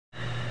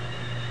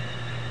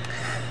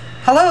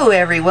Hello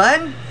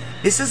everyone,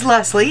 this is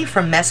Leslie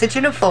from Message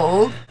in a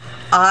Fold.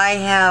 I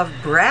have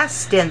brass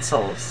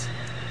stencils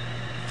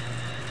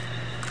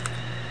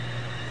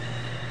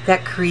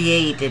that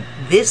created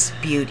this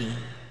beauty.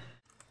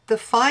 The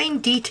fine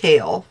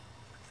detail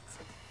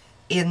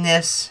in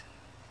this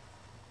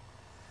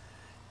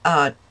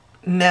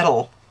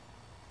metal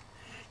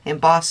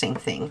embossing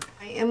thing.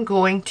 I am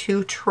going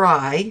to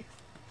try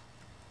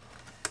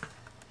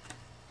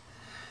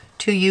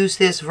to use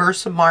this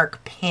VersaMark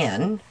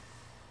pen.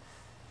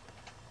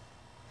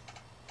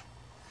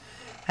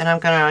 And I'm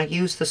going to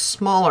use the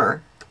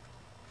smaller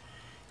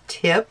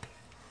tip,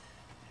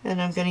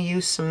 and I'm going to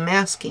use some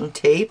masking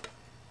tape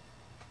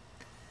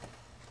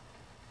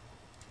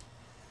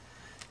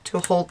to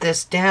hold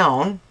this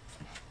down.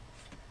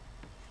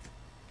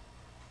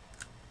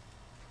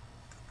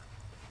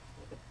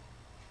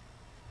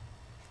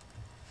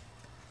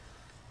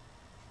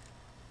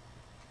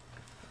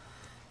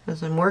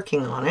 As I'm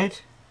working on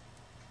it.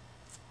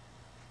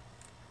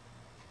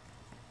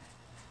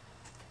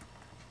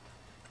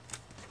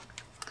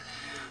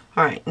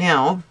 All right,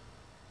 now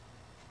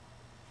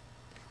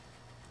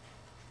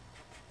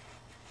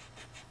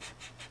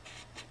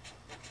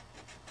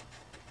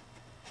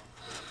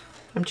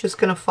I'm just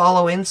going to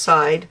follow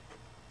inside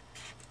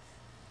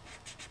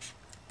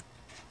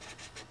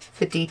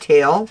the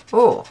detail.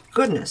 Oh,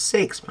 goodness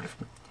sakes, my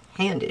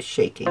hand is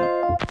shaking.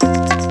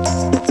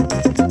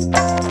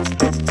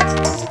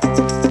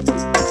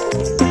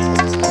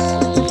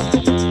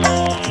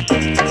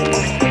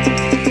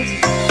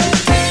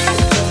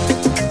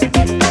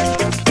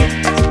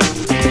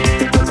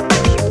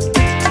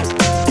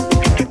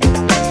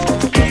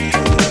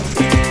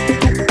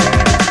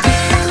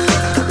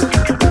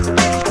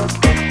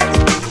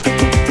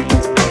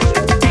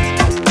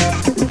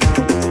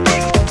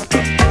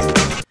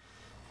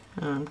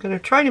 I'm going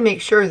to try to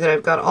make sure that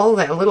I've got all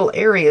that little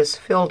areas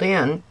filled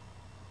in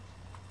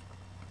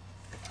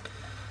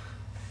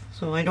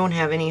so I don't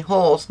have any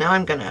holes. Now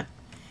I'm going to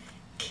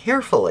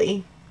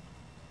carefully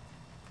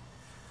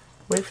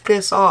lift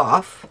this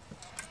off.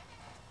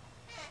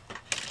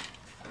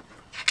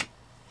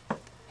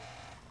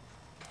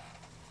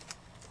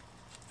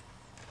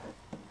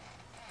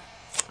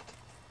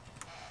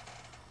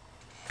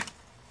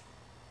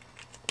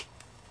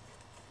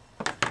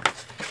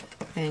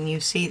 And you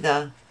see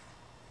the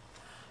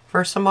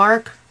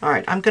VersaMark.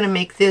 Alright, I'm going to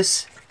make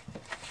this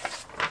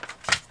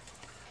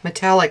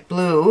metallic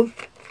blue.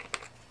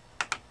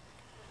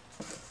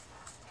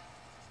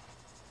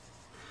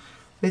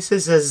 This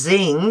is a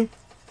Zing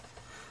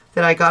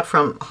that I got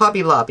from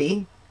Hobby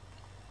Lobby.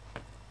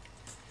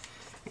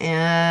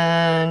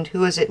 And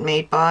who is it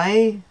made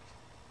by?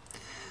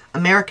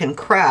 American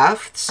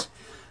Crafts.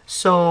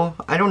 So,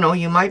 I don't know,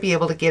 you might be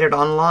able to get it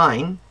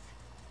online.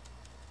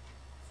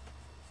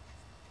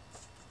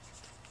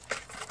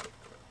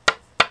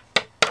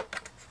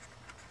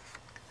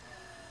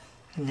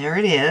 And there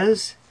it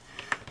is.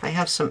 I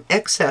have some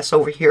excess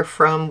over here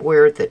from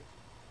where the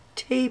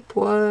tape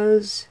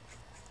was.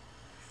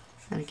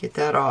 Gotta get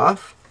that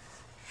off.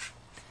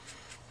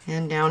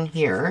 And down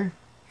here.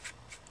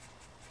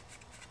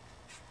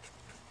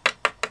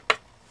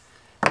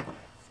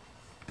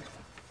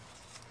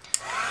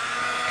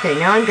 Okay,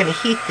 now I'm going to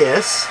heat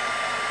this.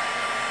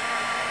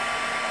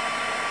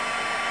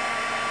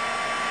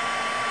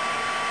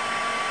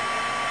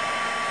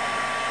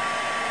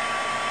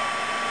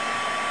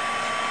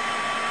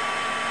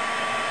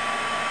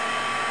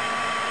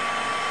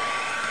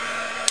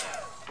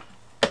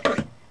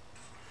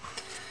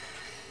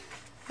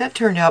 That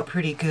turned out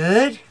pretty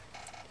good.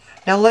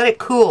 Now let it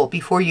cool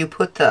before you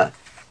put the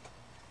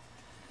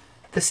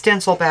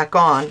stencil back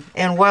on.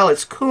 And while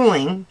it's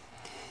cooling,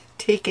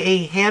 take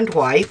a hand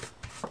wipe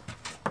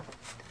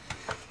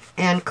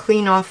and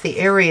clean off the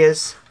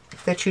areas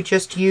that you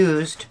just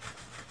used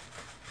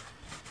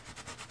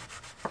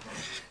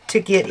to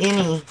get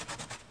any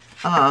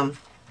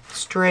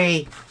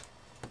stray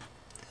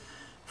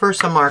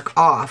VersaMark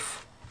off.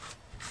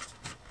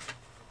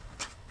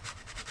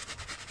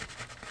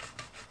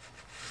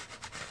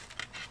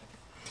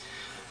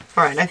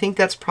 Alright, I think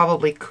that's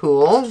probably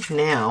cool.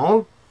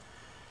 Now,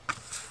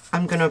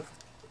 I'm going to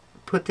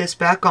put this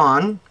back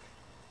on.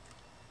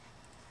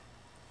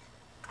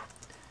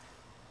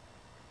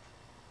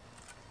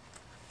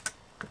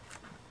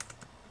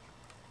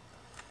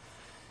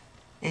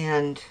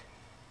 And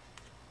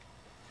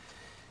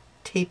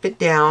tape it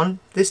down.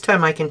 This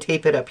time I can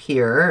tape it up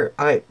here.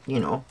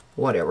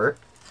 Whatever.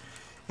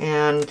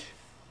 And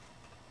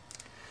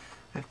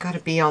I've got to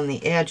be on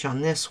the edge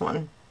on this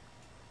one.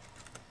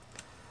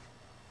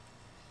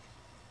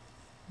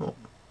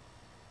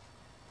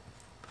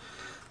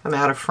 I'm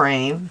out of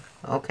frame.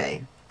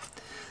 Okay.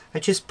 I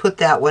just put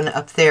that one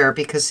up there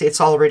because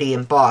it's already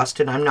embossed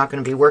and I'm not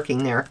going to be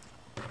working there.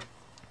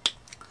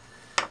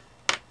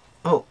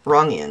 Oh,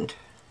 wrong end.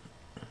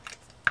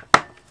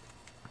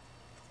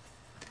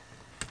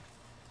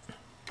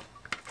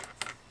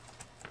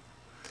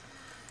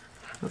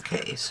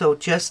 Okay, so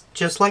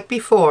just like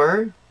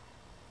before,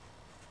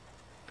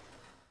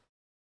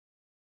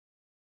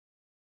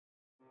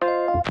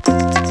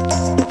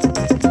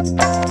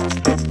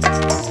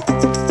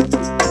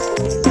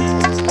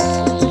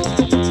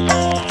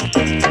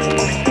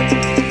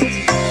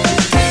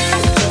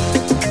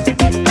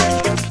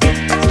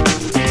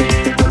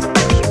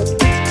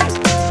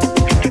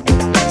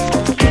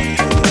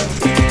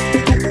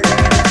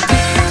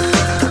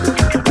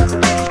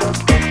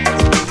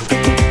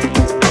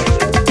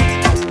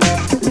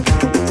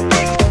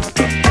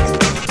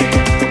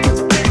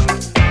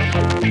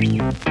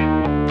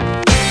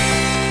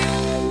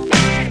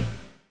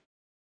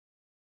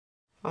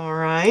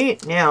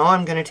 Alright, now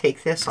I'm going to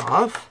take this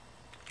off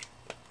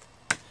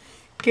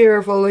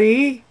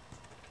carefully.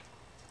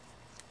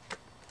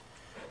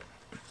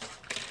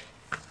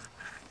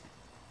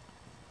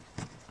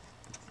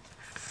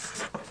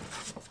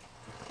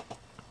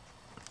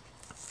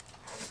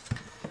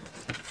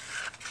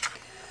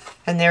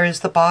 And there is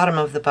the bottom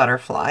of the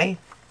butterfly.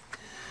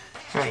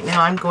 Alright,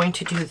 now I'm going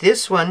to do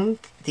this one,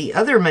 the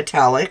other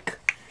metallic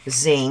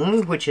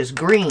zing, which is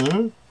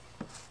green.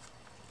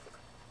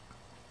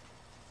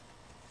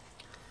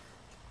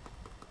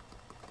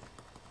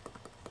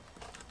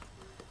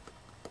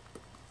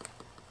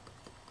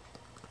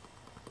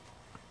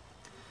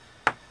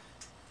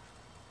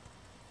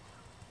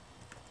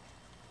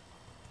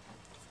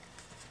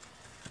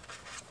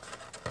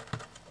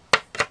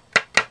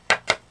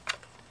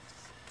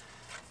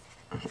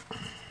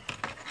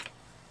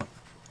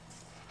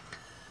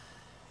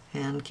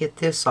 And get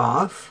this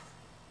off.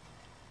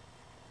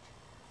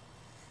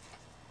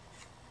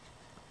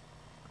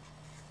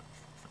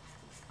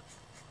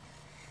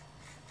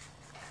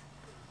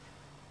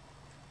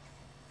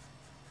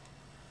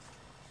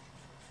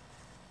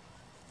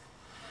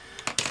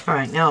 All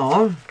right,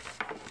 now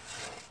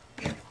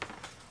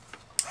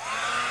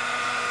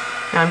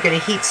I'm going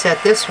to heat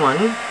set this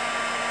one.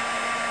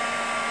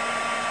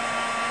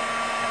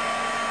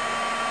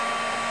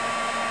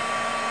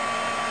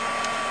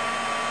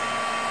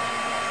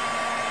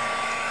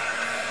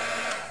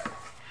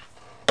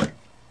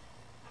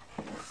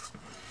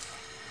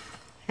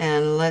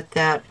 And let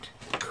that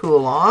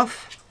cool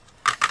off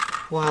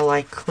while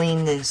I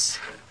clean this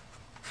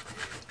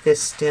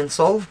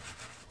stencil.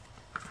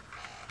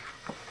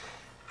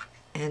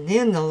 And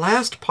then the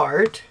last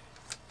part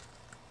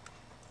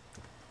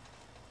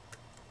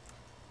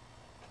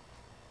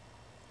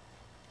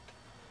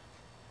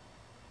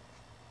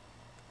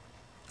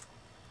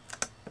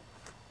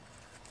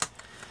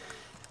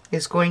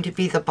is going to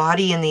be the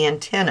body and the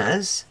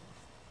antennas.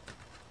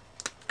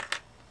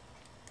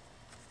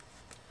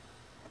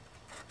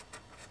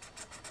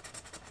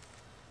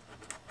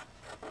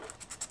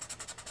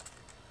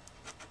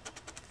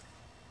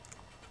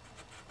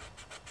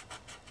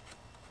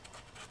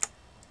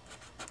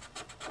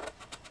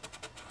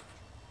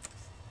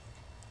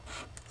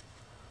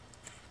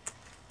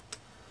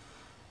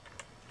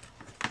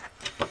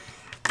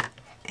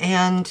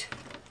 And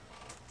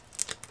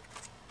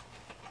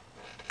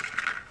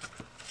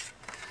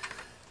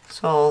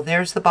so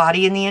there's the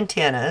body and the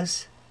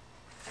antennas,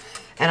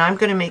 and I'm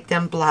going to make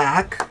them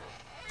black,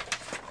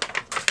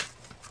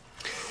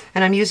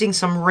 and I'm using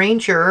some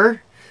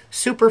Ranger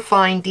super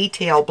fine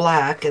detail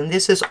black, and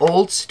this is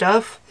old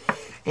stuff,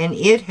 and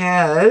it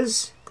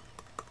has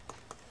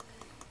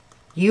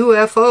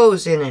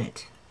UFOs in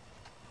it,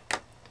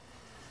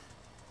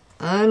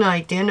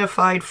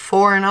 unidentified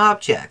foreign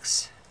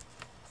objects.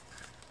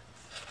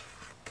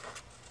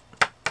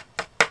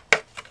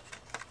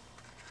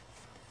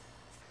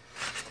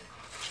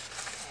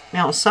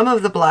 Now, some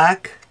of the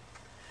black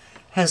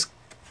has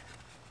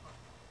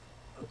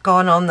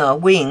gone on the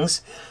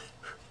wings,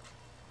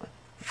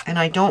 and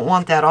I don't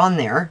want that on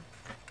there.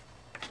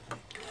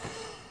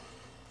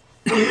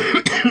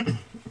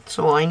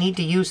 So I need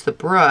to use the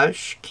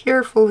brush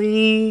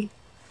carefully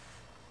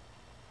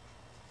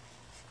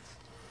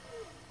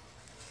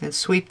and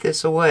sweep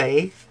this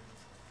away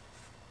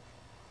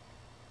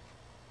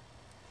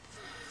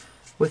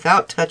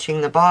without touching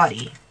the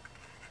body.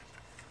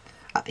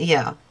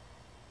 Yeah.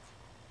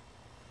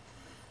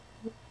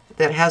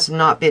 That has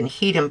not been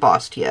heat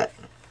embossed yet.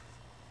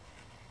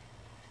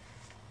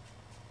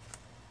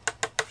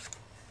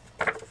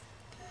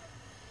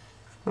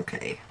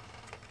 Okay.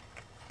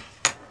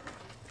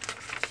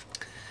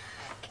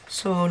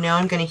 So now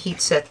I'm going to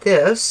heat set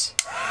this.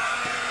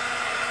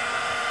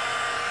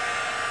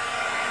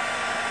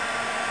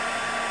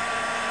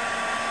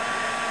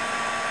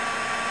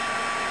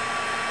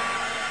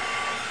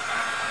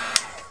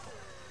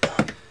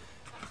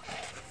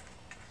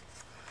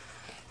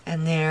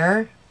 And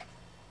there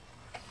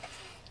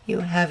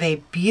you have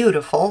a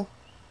beautiful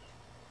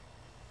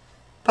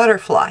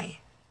butterfly.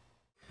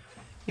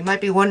 You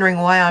might be wondering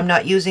why I'm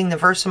not using the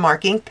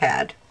VersaMark ink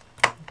pad.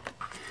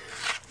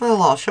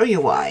 Well, I'll show you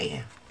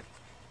why.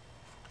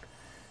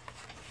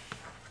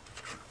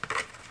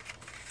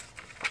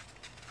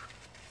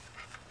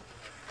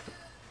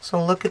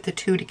 So look at the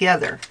two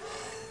together.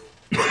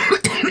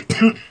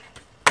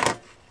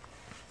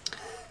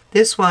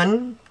 This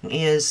one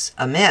is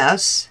a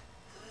mess,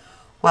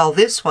 while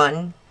this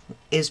one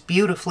is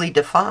beautifully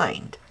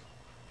defined.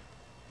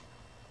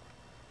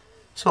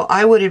 So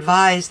I would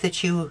advise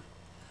that you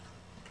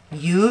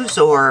use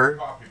or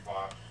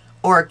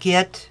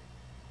get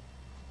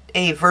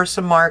a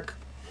VersaMark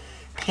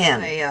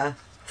pen. I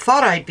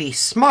thought I'd be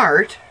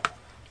smart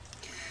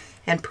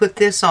and put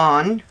this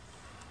on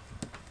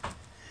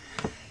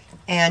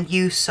and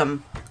use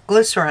some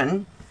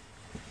glycerin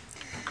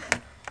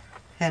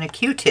and a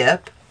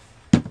Q-tip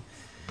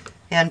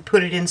and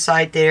put it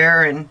inside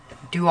there and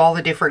do all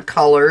the different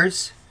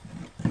colors,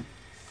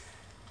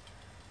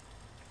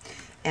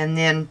 and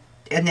then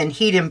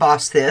heat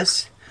emboss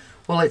this.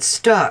 Well, it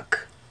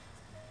stuck,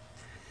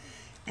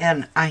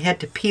 and I had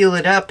to peel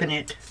it up, and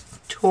it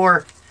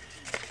tore.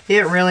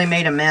 It really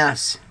made a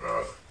mess.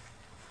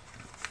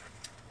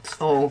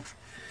 So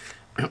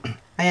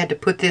I had to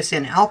put this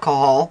in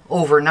alcohol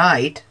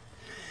overnight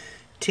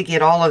to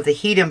get all of the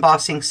heat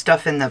embossing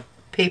stuff in the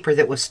paper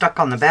that was stuck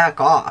on the back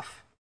off.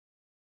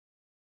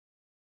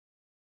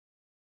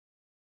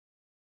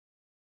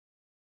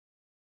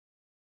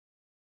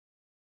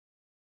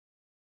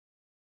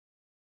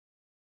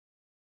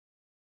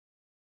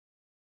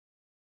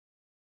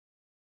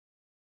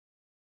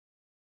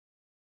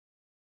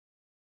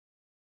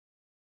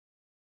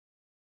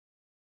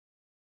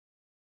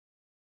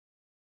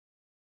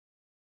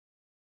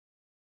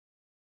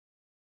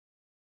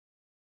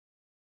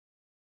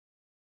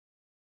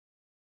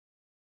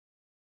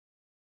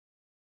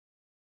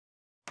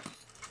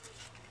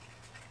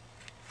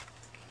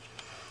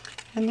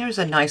 And there's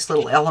a nice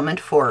little element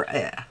for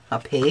a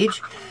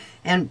page.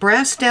 And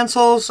brass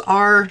stencils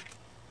are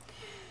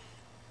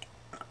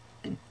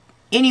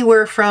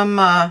anywhere from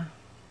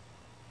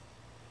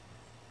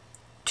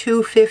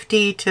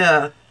 $2.50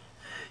 to,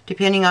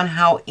 depending on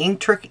how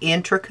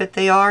intricate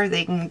they are,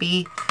 they can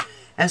be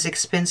as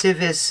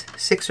expensive as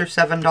 $6 or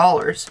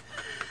 $7.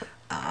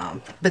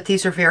 But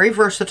these are very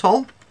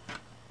versatile.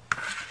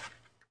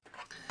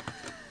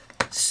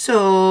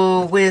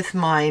 So with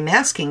my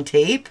masking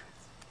tape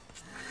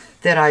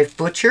that I've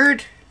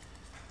butchered,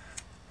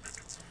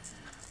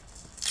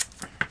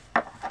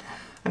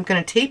 I'm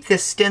going to tape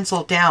this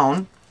stencil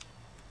down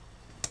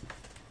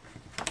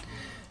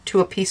to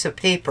a piece of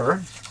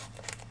paper.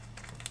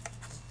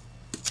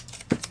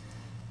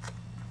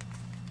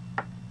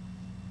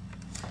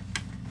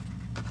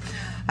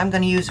 I'm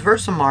going to use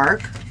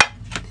VersaMark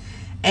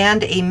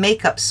and a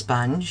makeup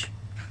sponge,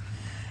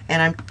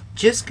 and I'm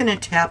just going to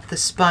tap the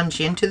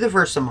sponge into the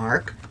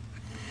VersaMark,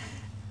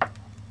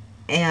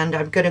 and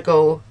I'm going to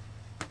go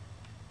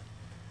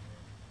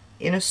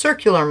in a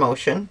circular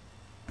motion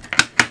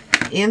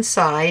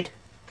inside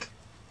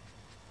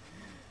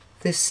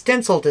this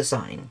stencil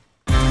design.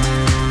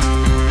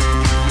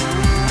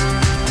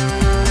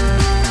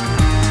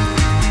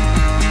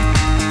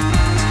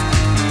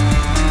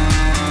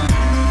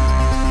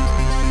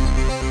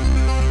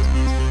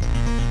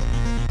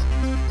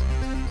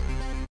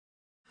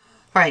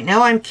 Alright,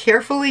 now I'm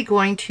carefully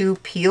going to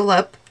peel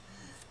up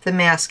the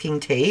masking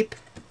tape.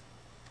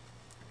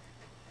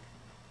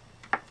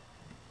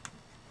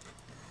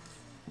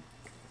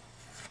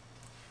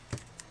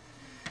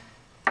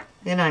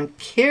 Then I'm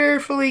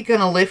carefully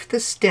going to lift the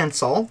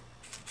stencil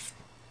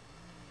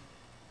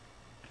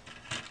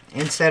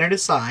and set it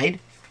aside.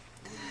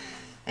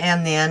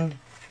 And then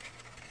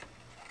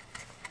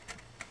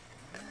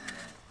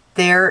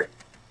there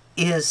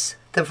is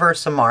the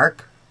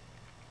VersaMark.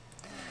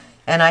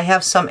 And I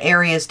have some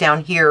areas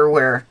down here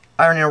where,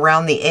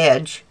 around the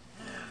edge,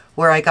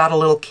 where I got a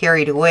little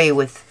carried away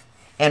with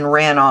and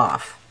ran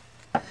off.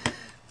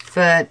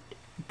 But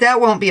that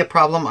won't be a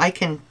problem. I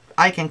can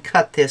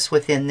cut this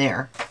within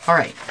there.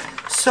 Alright,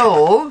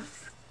 so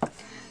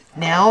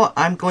now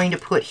I'm going to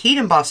put heat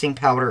embossing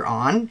powder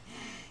on,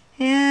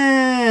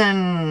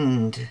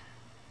 and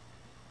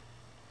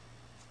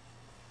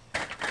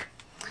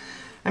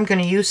I'm going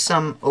to use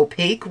some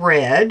opaque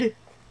red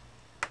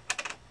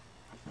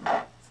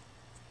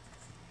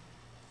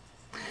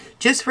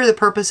just for the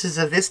purposes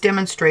of this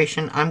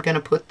demonstration. I'm going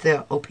to put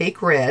the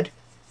opaque red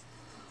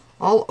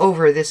all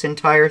over this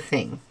entire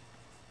thing.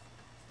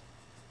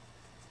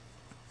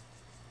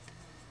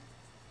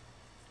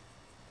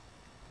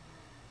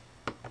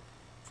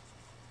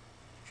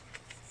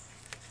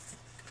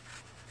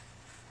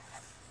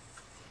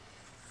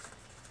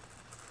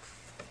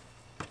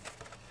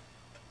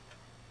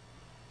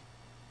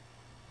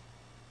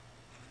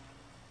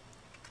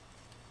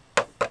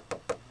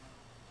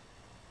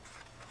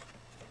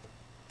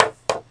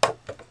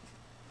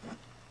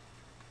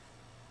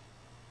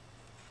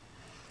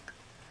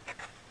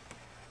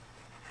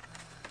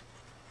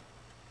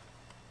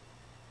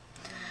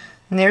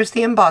 And there's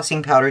the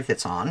embossing powder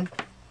that's on.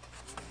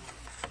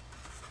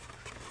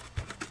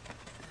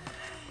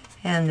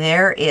 And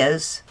there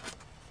is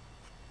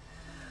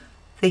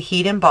the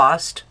heat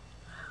embossed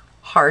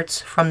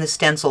hearts from the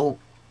stencil,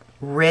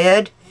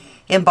 red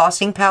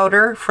embossing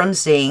powder from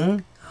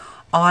Zing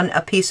on a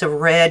piece of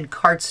red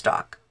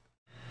cardstock.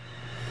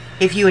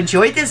 If you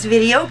enjoyed this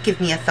video, give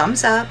me a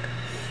thumbs up.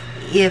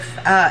 If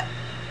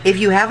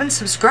you haven't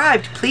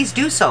subscribed, please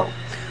do so.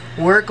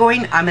 I'm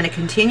going to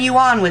continue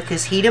on with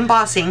this heat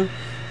embossing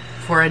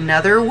for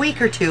another week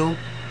or two.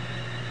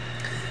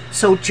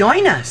 So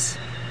join us,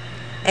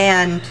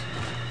 and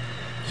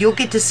you'll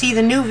get to see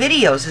the new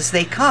videos as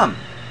they come.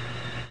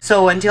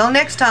 So until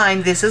next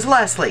time, this is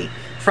Leslie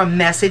from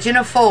Message in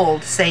a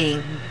Fold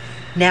saying,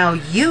 now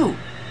you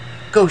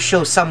go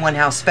show someone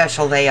how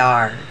special they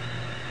are.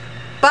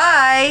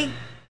 Bye!